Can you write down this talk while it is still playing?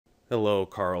Hello,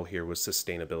 Carl here with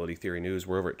Sustainability Theory News.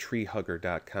 We're over at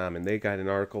treehugger.com and they got an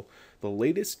article. The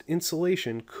latest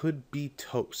insulation could be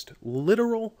toast.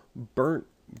 Literal burnt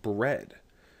bread.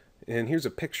 And here's a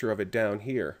picture of it down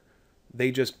here.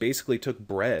 They just basically took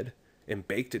bread and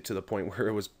baked it to the point where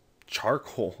it was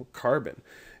charcoal carbon.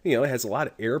 You know, it has a lot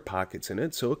of air pockets in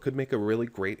it, so it could make a really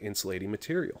great insulating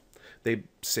material. They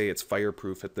say it's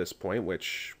fireproof at this point,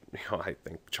 which, you know, I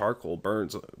think charcoal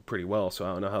burns pretty well, so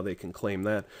I don't know how they can claim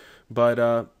that.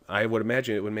 But I would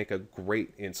imagine it would make a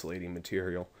great insulating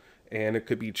material. And it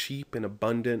could be cheap and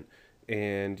abundant,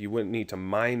 and you wouldn't need to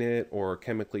mine it or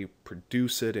chemically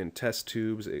produce it in test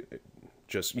tubes.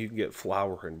 Just you can get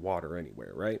flour and water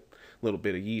anywhere, right? A little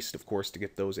bit of yeast, of course, to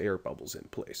get those air bubbles in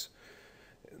place.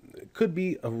 It could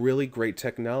be a really great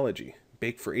technology.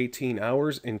 Bake for 18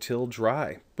 hours until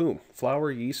dry. Boom.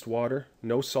 Flour, yeast, water,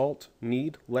 no salt,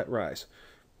 knead, let rise.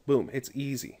 Boom. It's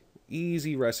easy.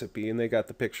 Easy recipe. And they got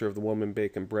the picture of the woman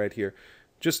baking bread here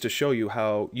just to show you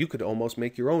how you could almost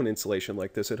make your own insulation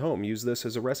like this at home. Use this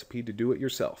as a recipe to do it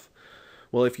yourself.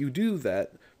 Well, if you do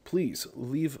that, please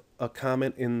leave a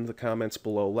comment in the comments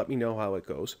below. Let me know how it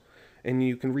goes. And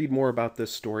you can read more about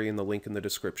this story in the link in the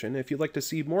description. If you'd like to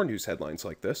see more news headlines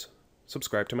like this,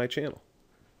 subscribe to my channel.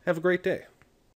 Have a great day.